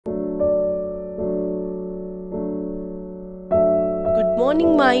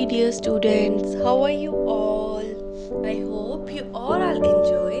morning, my dear students. How are you all? I hope you all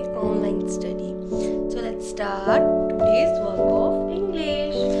enjoy online study. So let's start today's work of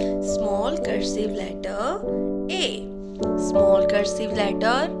English. Small cursive letter A. Small cursive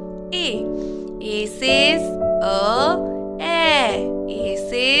letter A. A says A. A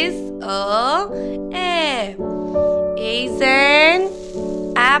says A. A is an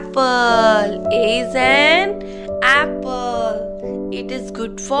apple. A is an apple. It is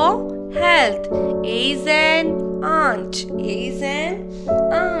good for health. A is an ant. A is an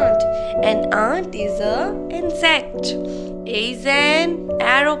ant. An ant is an insect. A is an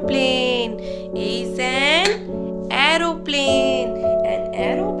aeroplane. A is an aeroplane. An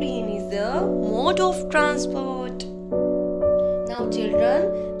aeroplane is a mode of transport. Now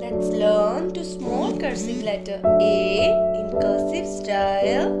children, let's learn to small cursive letter A in cursive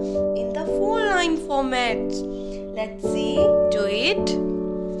style in the full line format. Let's see to it.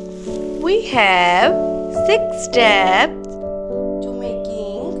 We have 6 steps to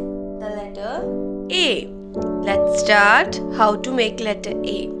making the letter A. Let's start how to make letter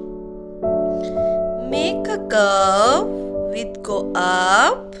A. Make a curve with go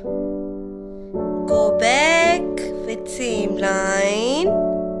up, go back with same line,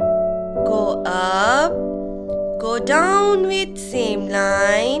 go up, go down with same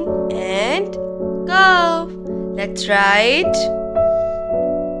line and curve. Let's write.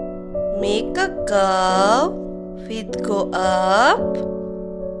 Make a curve with go up,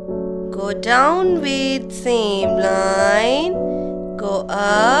 go down with same line, go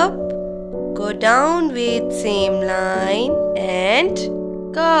up, go down with same line and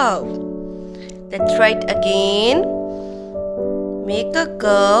curve. Let's write again. Make a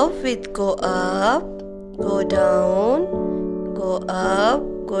curve with go up, go down, go up,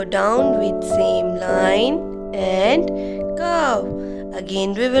 go down with same line and curve.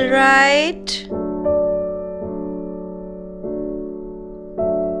 Again we will write.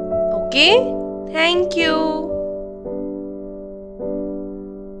 Okay, thank you.